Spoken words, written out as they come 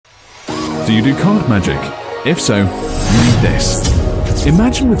Do you do card magic? If so, you need this.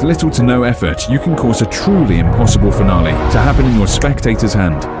 Imagine with little to no effort, you can cause a truly impossible finale to happen in your spectator's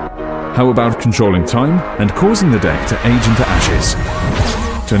hand. How about controlling time and causing the deck to age into ashes?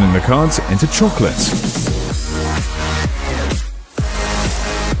 Turning the cards into chocolates.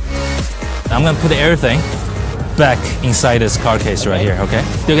 I'm gonna put everything back inside this card case right here, okay?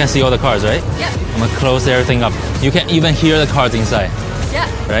 You can see all the cards, right? Yeah. I'm gonna close everything up. You can even hear the cards inside. Yeah.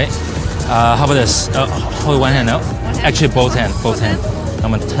 Right? How about this? Hold one hand out. Actually, both hands.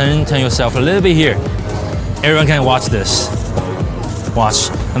 I'm gonna turn yourself a little bit here. Everyone can watch this. Watch.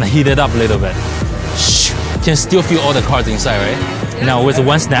 I'm gonna heat it up a little bit. Shh. You can still feel all the cards inside, right? Yeah. Now with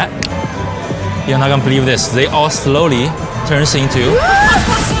one snap, you're not gonna believe this. They all slowly turns into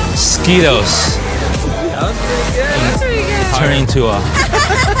Skittles. That was pretty good. Turn into a.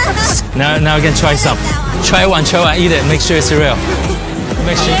 Now you can try some. Try one. Eat it. Make sure it's real.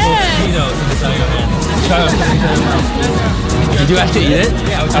 Make sure you put Skittles inside your hand. Try one. Did you actually eat it?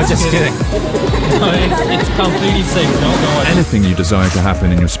 Yeah, I was just kidding. No, it's completely safe. Don't go. Anything you desire to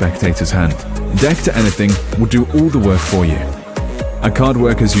happen in your spectator's hand, Deck to Anything will do all the work for you. A card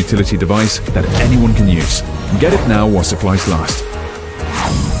worker's utility device that anyone can use. Get it now while supplies last.